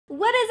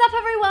What is up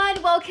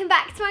everyone? Welcome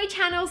back to my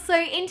channel. So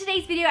in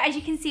today's video, as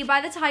you can see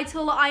by the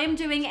title, I am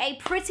doing a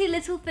pretty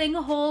little thing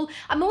haul.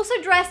 I'm also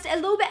dressed a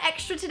little bit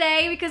extra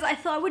today because I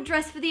thought I would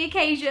dress for the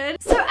occasion.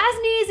 So as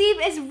New Year's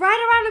Eve is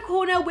right around the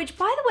corner, which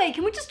by the way,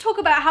 can we just talk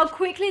about how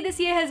quickly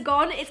this year has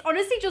gone? It's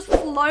honestly just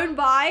flown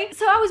by.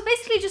 So I was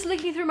basically just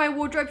looking through my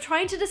wardrobe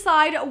trying to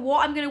decide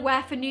what I'm gonna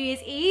wear for New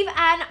Year's Eve,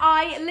 and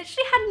I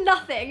literally had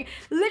nothing.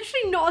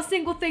 Literally not a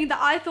single thing that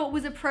I thought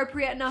was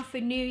appropriate enough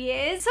for New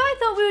Year's. So I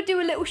thought we would do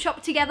a little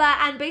shop together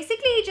and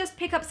basically just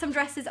pick up some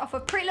dresses off a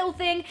Pretty Little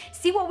Thing,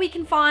 see what we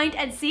can find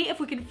and see if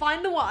we can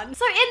find the one.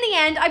 So in the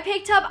end, I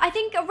picked up I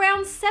think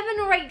around 7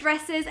 or 8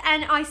 dresses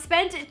and I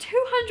spent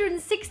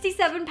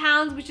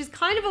 £267, which is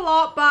kind of a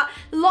lot, but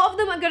a lot of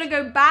them are gonna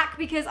go back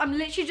because I'm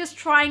literally just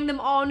trying them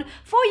on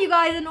for you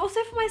guys and also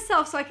for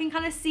myself so I can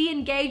kind of see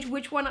and gauge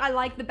which one I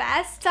like the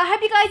best. So I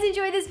hope you guys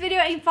enjoy this video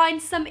and find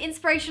some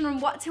inspiration on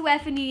what to wear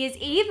for New Year's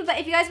Eve. But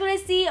if you guys want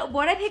to see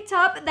what I picked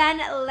up,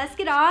 then let's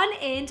get on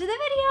into the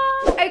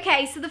video.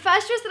 Okay, so the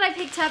first dress that I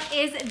picked up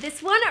is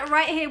this one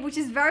right here, which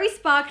is very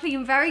sparkly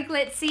and very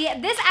glitzy.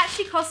 This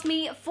actually cost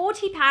me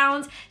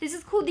 £40. This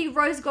is called the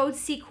Rose Gold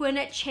Sequin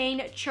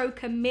Chain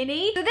Choker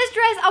Mini. So this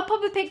dress, I'll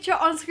pop a picture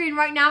on screen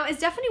right now, is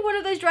definitely one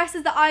of those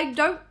dresses that I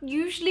don't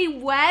usually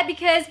wear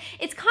because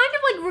it's kind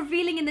of like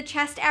revealing in the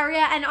chest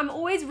area and I'm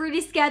always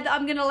really scared that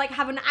I'm gonna like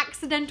have an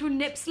accidental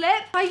nip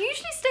slip. I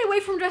usually stay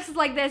away from dresses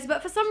like this,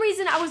 but for some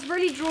reason I was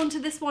really drawn to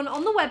this one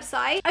on the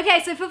website.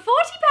 Okay, so for £40,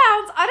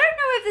 I don't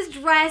know if this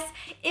dress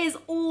is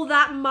all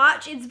that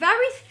much. It's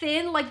very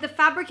thin, like the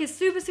fabric is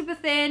super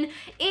thin.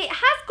 It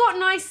has got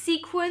nice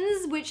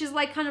sequins, which is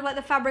like kind of like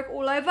the fabric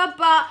all over,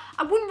 but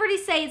I wouldn't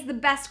really say it's the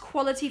best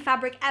quality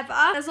fabric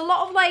ever. There's a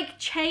lot of like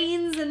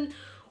chains and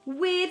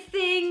weird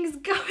things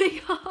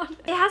going on.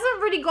 It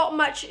hasn't really got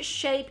much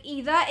shape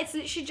either. It's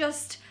literally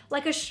just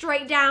like a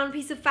straight down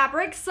piece of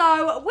fabric,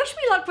 so wish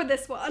me luck with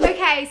this one.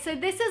 Okay, so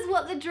this is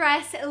what the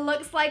dress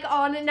looks like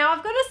on. Now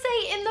I've got to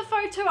say, in the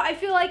photo I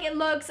feel like it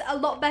looks a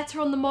lot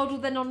better on the model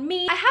than on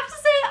me. I have to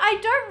say I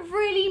don't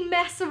really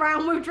mess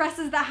around with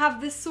dresses that have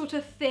this sort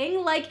of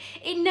thing. Like,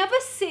 it never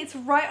sits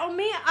right on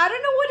me. I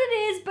don't know what it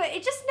is, but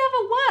it just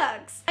never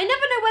works. I never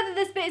know whether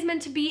this bit is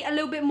meant to be a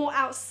little bit more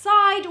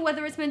outside or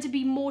whether it's meant to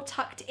be more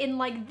tucked in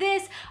like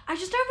this. I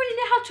just don't really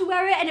know how to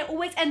wear it and it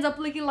always ends up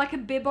looking like a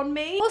bib on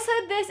me. Also,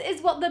 this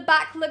is what the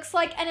back looks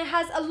like and it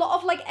has a lot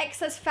of like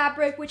excess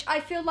fabric, which I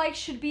feel like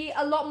should be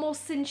a lot more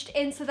cinched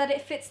in so that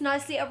it fits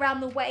nicely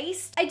around the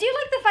waist. I do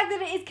like the fact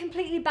that it is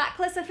completely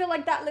backless. I feel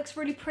like that looks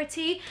really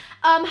pretty.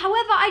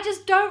 However, I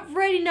just don't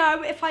really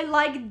know if I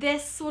like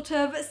this sort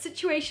of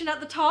situation at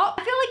the top.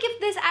 I feel like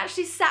if this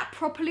actually sat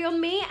properly on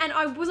me and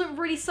I wasn't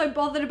really so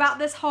bothered about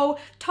this whole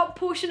top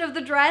portion of the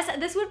dress,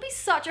 this would be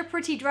such a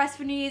pretty dress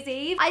for New Year's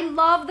Eve. I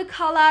love the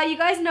color. You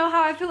guys know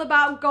how I feel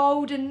about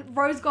gold and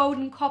rose gold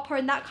and copper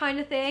and that kind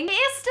of thing. It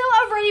is still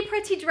a really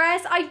pretty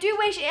dress. I do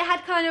wish it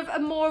had kind of a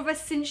more of a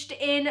cinched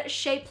in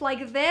shape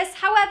like this.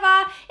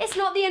 However, it's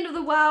not the end of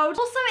the world.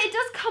 Also, it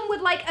does come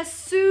with like a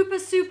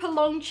super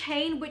long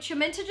chain, which you're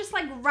meant to just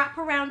like wrap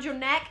around your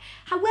neck.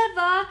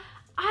 However,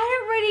 I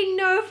don't really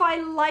know if I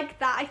like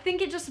that. I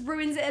think it just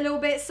ruins it a little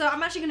bit, so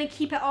I'm actually going to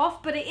keep it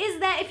off, but it is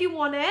there if you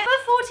want it. For £40,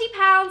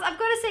 I've got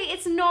to say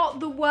it's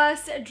not the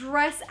worst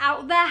dress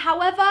out there.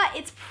 However,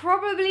 it's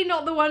probably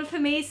not the one for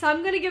me, so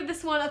I'm going to give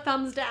this one a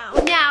thumbs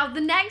down. Now,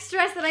 the next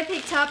dress that I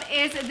picked up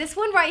is this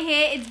one right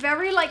here. It's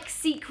very like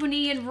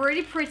sequiny and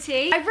really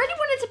pretty. I really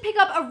wanted to pick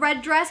up a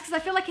red dress because I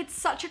feel like it's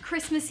such a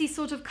Christmassy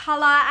sort of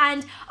color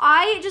and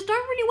I just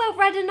don't really wear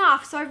red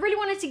enough, so I really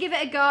wanted to give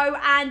it a go,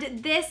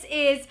 and this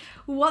is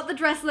what the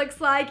dress looks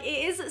like.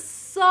 It is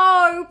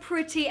so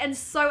pretty and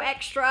so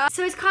extra.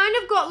 So it's kind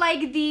of got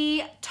like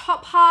the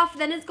top half,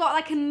 then it's got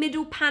like a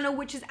middle panel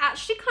which is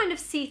actually kind of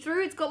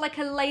see-through. It's got like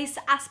a lace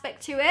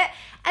aspect to it,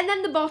 and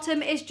then the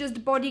bottom is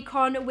just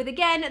bodycon with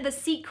again the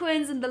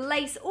sequins and the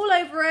lace all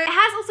over it. It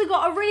has also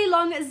got a really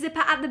long zipper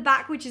at the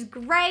back, which is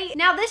great.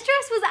 Now this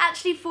dress was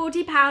actually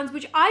 £40,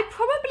 which I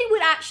probably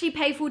would actually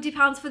pay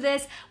 £40 for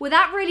this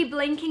without really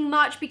blinking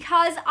much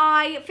because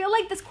I feel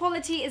like this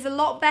quality is a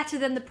lot better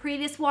than the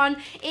previous one.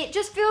 It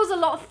just feels a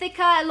lot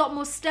thicker, a lot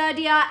more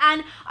sturdier,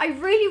 and I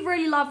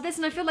really love this,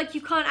 and I feel like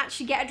you can't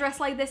actually get a dress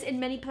like this in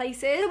many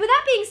places. So with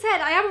that being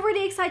said, I am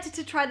really excited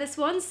to try this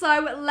one,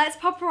 so let's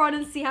pop her on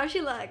and see how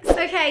she looks.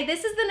 Okay,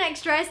 this is the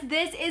next dress.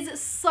 This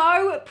is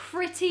so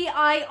pretty.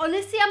 I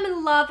honestly am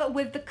in love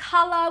with the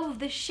color, with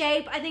the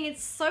shape. I think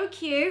it's so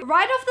cute.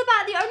 Right off the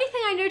bat, the only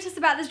thing I noticed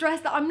about this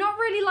dress that I'm not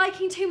really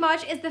liking too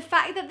much is the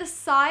fact that the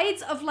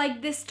sides of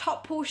like this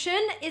top portion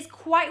is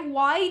quite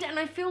wide, and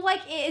I feel like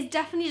it is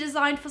definitely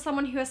designed for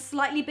someone who has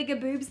slightly bigger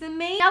boobs than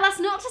me. Now that's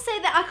not to say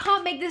that I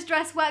can't make this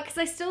dress work because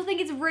I still think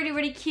it's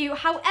really cute.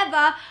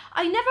 However,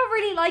 I never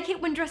really like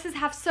it when dresses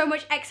have so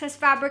much excess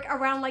fabric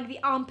around like the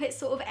armpit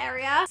sort of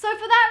area. So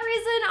for that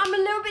reason, I'm a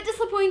little bit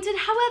disappointed disappointed.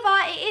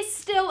 However, it is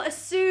still a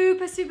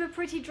super, super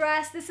pretty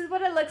dress. This is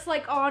what it looks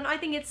like on. I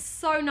think it's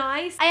so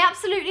nice. I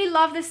absolutely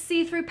love this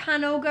see-through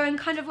panel going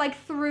kind of like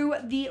through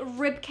the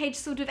rib cage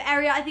sort of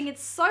area. I think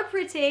it's so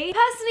pretty.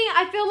 Personally,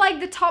 I feel like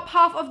the top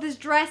half of this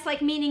dress,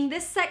 like meaning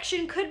this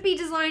section, could be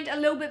designed a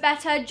little bit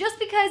better just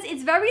because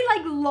it's very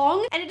like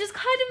long and it just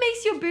kind of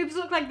makes your boobs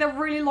look like they're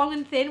really long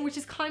and thin, which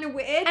is kind of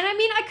weird. And I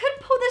mean, I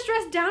could pull this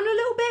dress down a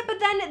little bit, but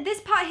then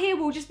this part here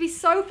will just be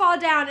so far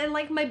down and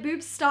like my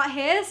boobs start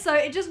here, so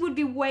it just would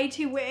be way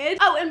too weird.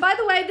 Oh, and by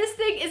the way, this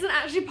thing isn't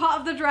actually part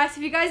of the dress.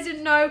 If you guys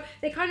didn't know,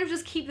 they kind of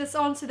just keep this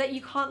on so that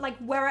you can't like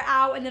wear it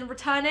out and then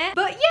return it.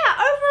 But yeah,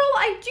 overall,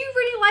 I do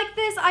really like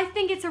this. I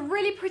think it's a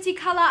really pretty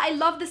color. I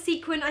love the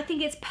sequin. I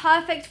think it's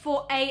perfect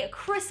for a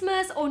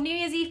Christmas or New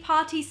Year's Eve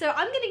party, so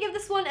I'm gonna give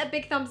this one a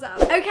big thumbs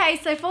up. Okay,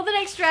 so for the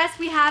next dress,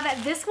 we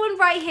have this one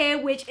right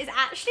here, which is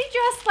actually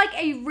just like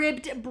a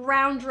ribbed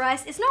brown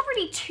dress. It's not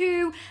really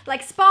too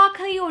like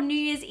sparkly or New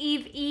Year's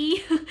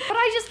Eve-y, but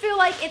I just feel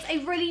like it's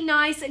a really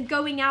nice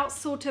going out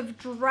sort of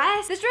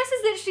dress. This dress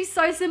is literally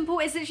so simple.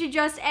 It's literally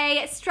just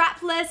a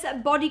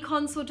strapless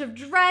bodycon sort of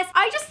dress.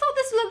 I just thought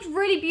this looked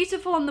really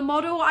beautiful on the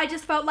model. I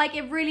just felt like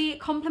it really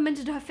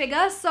complemented her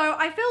figure, so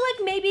I feel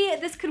like maybe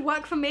this could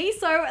work for me,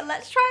 so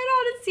let's try it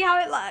on and see how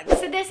it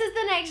looks. So this is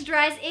the next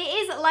dress. It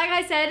is, like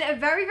I said,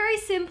 very, very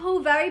simple,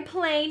 very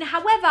plain.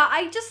 However,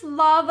 I just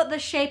love the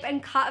shape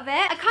and cut of it.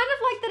 I kind of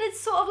like that it's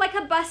sort of like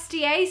a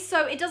bustier,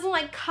 so it doesn't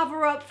like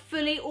cover up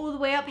fully all the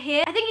way up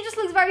here. I think it just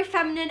looks very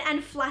feminine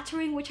and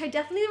flattering, which I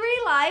definitely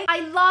really like.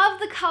 I love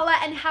the color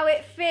and how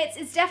it fits.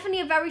 It's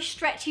definitely a very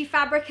stretchy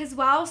fabric as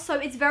well, so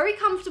it's very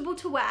comfortable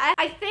to wear.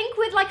 I think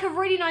with like a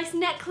really nice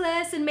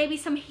necklace and maybe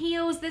some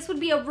heels, this would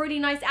be a really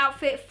nice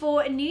outfit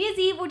for New Year's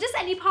Eve or just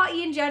any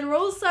party in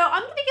general, so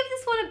I'm gonna give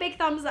this one a big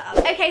thumbs up.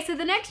 Okay, so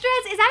the next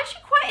dress is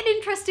actually quite an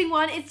interesting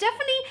one. It's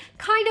definitely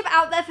kind of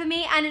out there for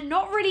me and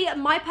not really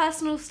my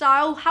personal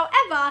style.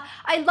 However,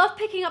 I love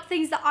picking up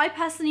things that I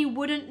personally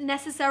wouldn't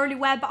necessarily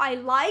wear, but I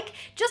like.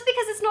 Just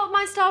because it's not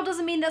my style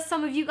doesn't mean that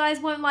some of you guys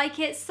won't like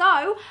it.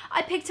 So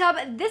I picked up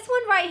this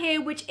one right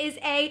here, which is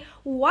a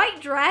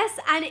white dress,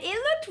 and it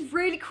looked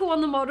really cool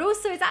on the model.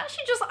 So it's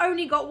actually just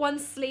only got one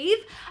sleeve.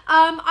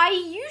 I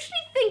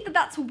usually think that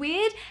that's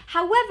weird.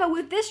 However,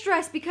 with this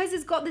dress, because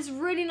it's got this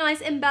really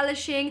nice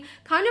embellishing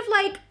kind of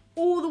like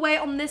all the way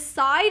on this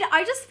side,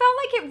 I just felt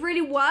like it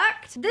really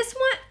worked. This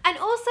one, and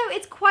also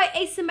it's quite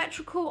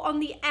asymmetrical on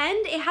the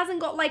end. It hasn't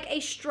got like a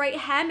straight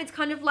hem. It's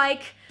kind of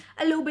like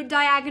a little bit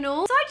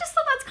diagonal. So I just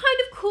thought that's kind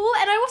of cool,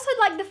 and I also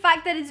like the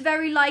fact that it's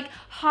very like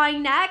high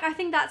neck. I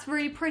think that's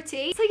really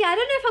pretty. So yeah, I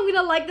don't know if I'm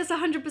gonna like this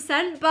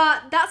 100%,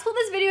 but that's what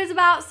this video is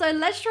about, so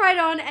let's try it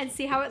on and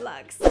see how it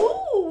looks.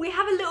 Ooh, we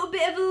have a little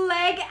bit of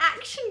leg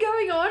action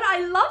going on.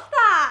 I love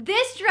that.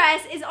 This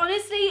dress is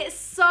honestly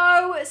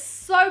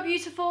so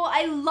beautiful.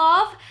 I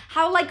love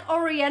how like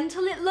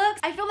oriental it looks.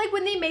 I feel like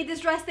when they made this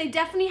dress, they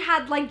definitely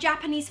had like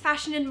Japanese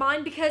fashion in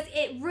mind, because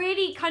it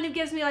really kind of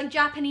gives me like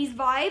Japanese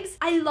vibes.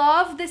 I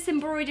love this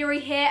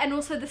embroidery here and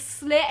also the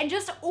slit and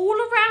just all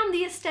around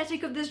the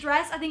aesthetic of this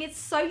dress. I think it's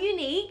so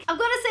unique. I've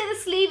got to say the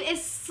sleeve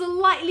is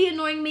slightly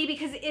annoying me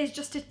because it is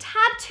just a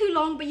tad too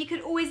long, but you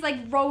could always like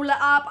roll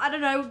it up. I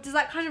don't know, does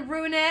that kind of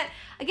ruin it?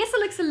 I guess it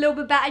looks a little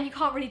bit better and you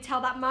can't really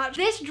tell that much.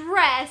 This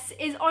dress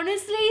is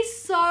honestly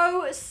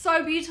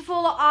so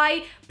beautiful.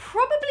 I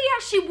probably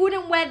actually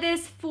wouldn't wear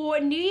this for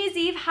New Year's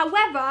Eve.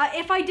 However,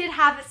 if I did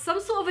have some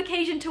sort of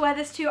occasion to wear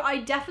this to, I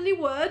definitely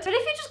would. But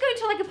if you're just going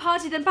to like a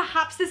party, then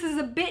perhaps this is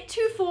a bit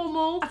too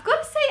formal. I've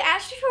got to say, I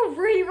actually feel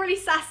really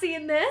sassy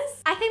in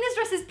this. I think this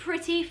dress is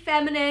pretty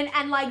feminine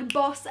and like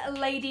boss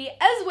lady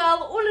as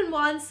well, all in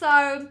one.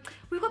 So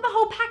we've got the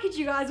whole package,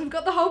 you guys. We've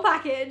got the whole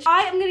package.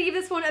 I am gonna give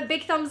this one a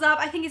big thumbs up.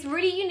 I think it's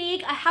really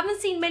unique. I haven't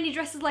seen many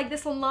dresses like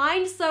this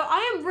online, so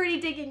I am really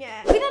digging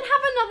it. We then have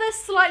another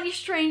slightly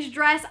strange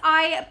dress.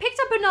 I picked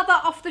up another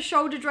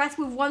off-the-shoulder dress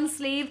with one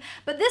sleeve,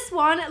 but this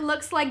one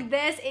looks like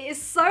this. It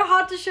is so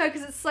hard to show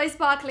because it's so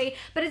sparkly,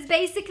 but it's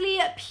basically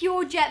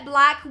pure jet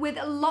black with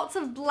lots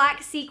of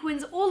black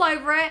sequins all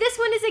over it. This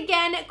one is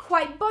again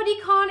quite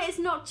bodycon. It's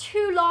not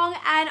too long,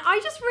 and I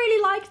just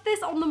really liked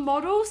this on the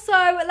model,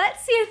 so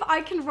let's see if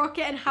I can rock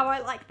it and how I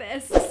like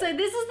this. So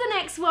this is the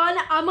next one.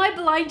 Am I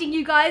blinding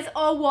you guys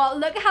or what?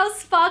 Look how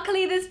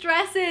sparkly this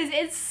dress is.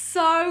 It's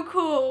so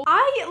cool.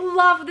 I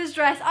love this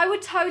dress. I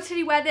would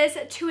totally wear this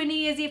to a New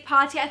Year's Eve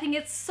party. I think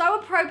it's so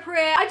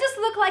appropriate. I just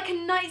look like a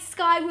night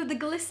sky with the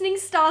glistening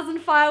stars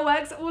and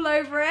fireworks all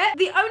over it.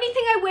 The only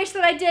thing I wish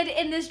that I did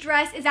in this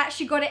dress is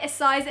actually got it a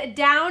size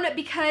down,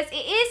 because it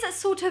is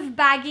sort of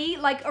baggy,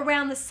 like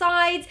around the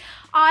sides.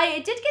 I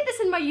did get this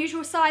in my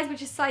usual size,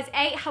 which is size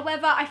 8.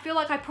 However, I feel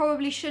like I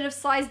probably should have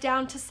sized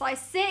down to size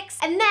 6.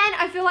 And then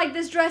I feel like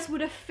this dress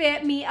would have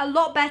fit me a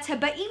lot better.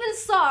 But even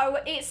so,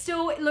 it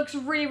still looks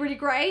really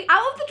great.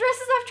 Out of the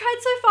dresses I've tried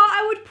so far,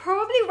 I would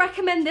probably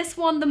recommend this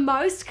one the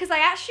most, because I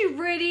actually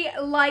really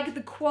like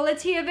the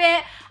quality of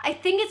it. I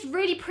think it's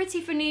really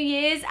pretty for New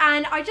Year's,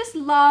 and I just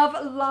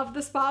love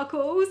the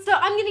sparkles. So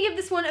I'm gonna give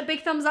this one a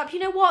big thumbs up. You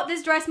know what?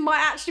 This dress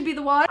might actually be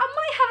the one. I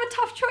might have a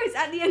tough choice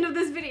at the end of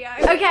this video.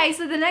 Okay,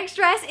 so the next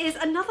dress is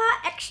another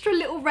extra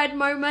little red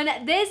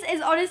moment. This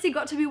is honestly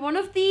got to be one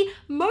of the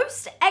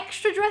most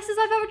extra dresses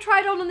I've ever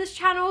tried on this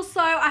channel,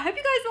 so I hope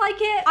you guys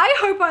like it. I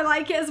hope I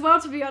like it as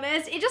well, to be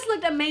honest. It just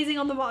looked amazing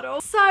on the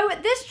model. So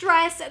this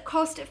dress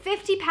cost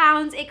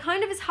 £50. It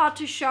kind of is hard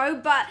to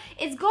show, but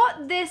it's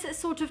got this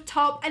sort of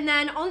top, and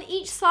then on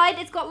each side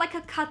it's got like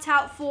a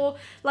cutout for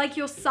like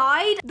your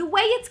side. The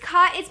way it's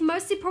cut, it's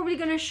mostly probably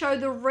going to show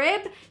the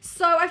rib,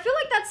 so I feel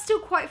like that's still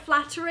quite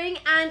flattering,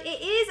 and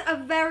it is a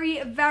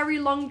very, very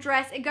long dress.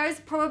 It goes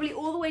probably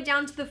all the way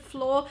down to the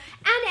floor,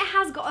 and it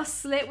has got a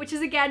slit, which is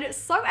again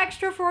so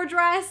extra for a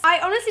dress. I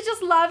honestly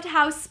just loved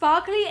how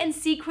sparkly and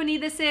sequiny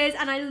this is,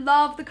 and I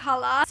love the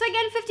color. So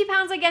again,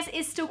 £50 I guess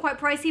is still quite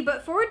pricey,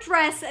 but for a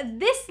dress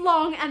this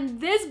long and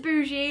this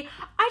bougie,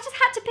 I just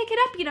had to pick it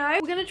up, you know.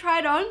 We're gonna try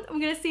it on. We're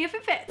gonna see if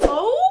it fits.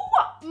 Oh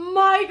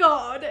my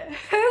god,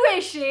 who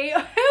is she?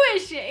 Who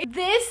is she?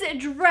 This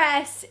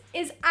dress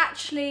is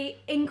actually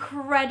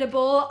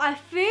incredible. I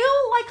feel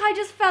like I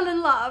just fell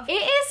in love. It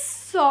is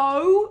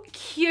so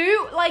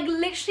cute. Like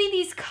literally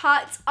these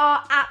cuts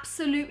are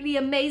absolutely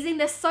amazing.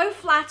 They're so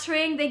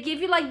flattering. They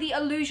give you like the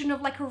illusion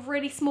of like a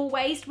really small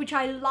waist, which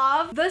I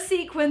love. The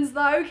sequins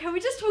though, can we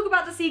just talk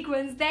about the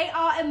sequins? They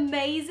are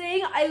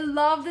amazing. I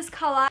love this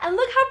color, and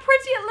look how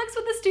pretty it looks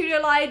with the studio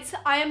lights.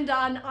 I am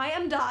done. I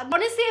am done.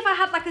 Honestly, if I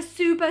had like a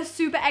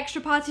super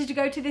extra party to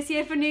go to this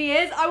year for New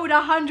Year's, I would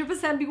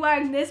 100% be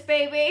wearing this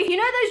baby. You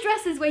know those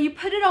dresses where you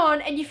put it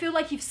on and you feel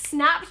like you've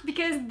snapped?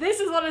 Because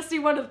this is honestly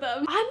one of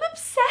them. I'm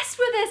obsessed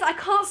with this. I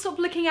can't stop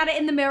looking at it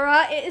in the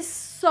mirror. It is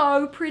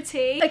so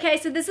pretty. Okay,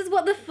 so this is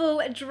what the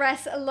full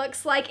dress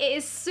looks like. It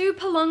is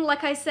super long,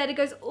 like I said. It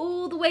goes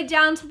all the way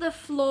down to the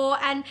floor,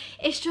 and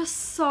it's just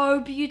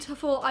so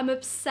beautiful. I'm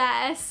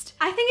obsessed.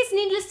 I think it's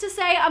needless to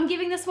say, I'm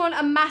giving this one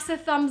a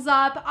massive thumbs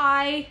up.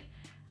 I'm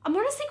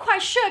honestly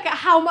quite shook at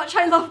how much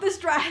I love this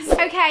dress.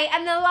 Okay,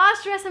 and the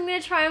last dress I'm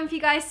gonna try on for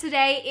you guys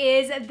today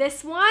is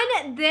this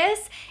one.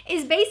 This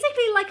is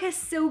basically like a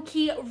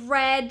silky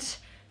red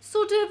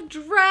sort of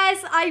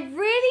dress. I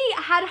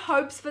really had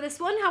hopes for this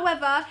one.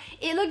 However,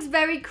 it looks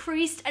very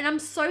creased, and I'm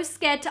so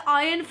scared to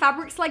iron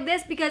fabrics like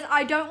this because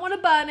I don't want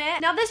to burn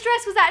it. Now, this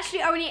dress was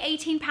actually only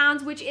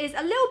 £18, which is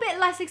a little bit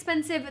less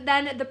expensive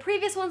than the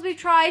previous ones we've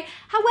tried.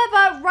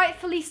 However,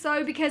 rightfully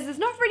so, because there's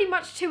not really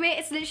much to it.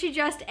 It's literally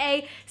just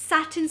a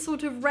satin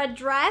sort of red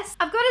dress.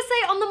 I've got to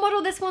say, on the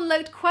model, this one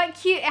looked quite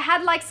cute. It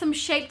had like some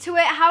shape to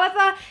it.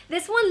 However,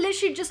 this one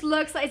literally just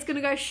looks like it's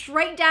gonna go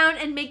straight down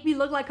and make me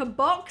look like a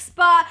box,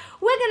 but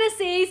we're gonna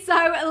see, so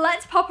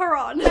let's pop her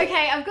on.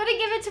 Okay, I've got to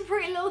give it a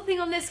pretty little thing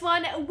on this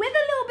one. With a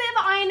little bit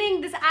of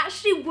ironing, this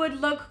actually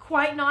would look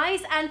quite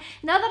nice, and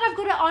now that I've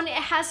got it on, it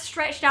has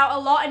stretched out a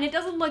lot and it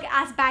doesn't look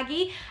as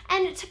baggy,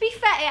 and to be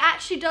fair, it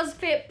actually does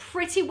fit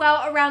pretty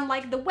well around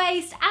like the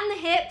waist and the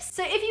hips.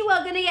 So if you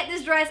were gonna get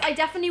this dress, I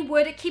definitely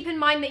would keep in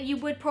mind that you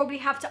would probably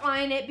have to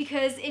iron it,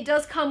 because it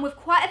does come with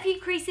quite a few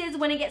creases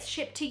when it gets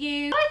shipped to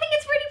you. But I think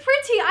it's really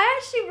pretty. I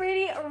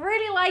actually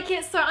really like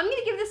it, so I'm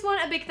gonna give this one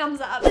a big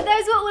thumbs up. So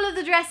those were all of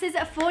the dresses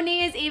for New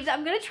Year's Eve that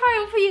I'm gonna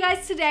try on for you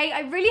guys today.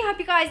 I really hope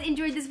you guys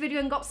enjoyed this video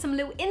and got some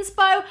little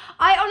inspo.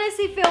 I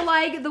honestly feel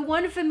like the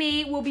one for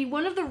me will be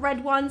one of the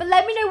red ones, but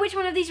let me know which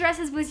one of these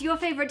dresses was your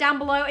favorite down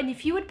below, and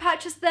if you would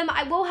purchase them,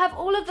 I will have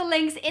all of the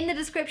links in the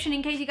description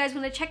in case you guys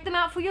want to check them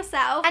out for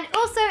yourself. And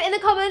also in the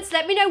comments,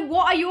 let me know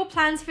what are your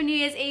plans for New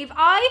Year's Eve.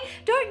 I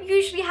don't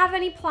usually have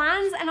any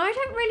plans, and I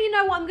don't really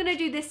know what I'm gonna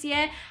do this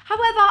year.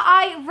 However,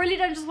 I really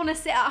don't just want to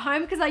sit at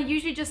home, because I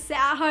usually just sit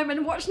at home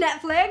and watch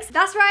Netflix.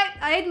 That's right,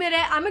 I admit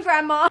it, I'm a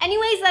grandma.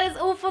 Anyways, that is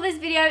all for this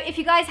video. If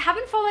you guys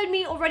haven't followed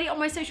me already on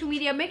my social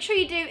media, make sure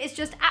you do. It's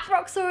just at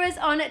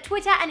Roxxsaurus on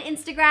Twitter and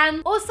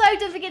Instagram. Also,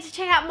 don't forget to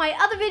check out my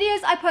other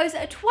videos. I post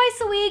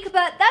twice a week,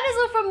 but that is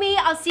all from me.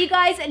 I'll see you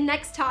guys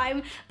next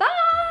time.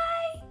 Bye!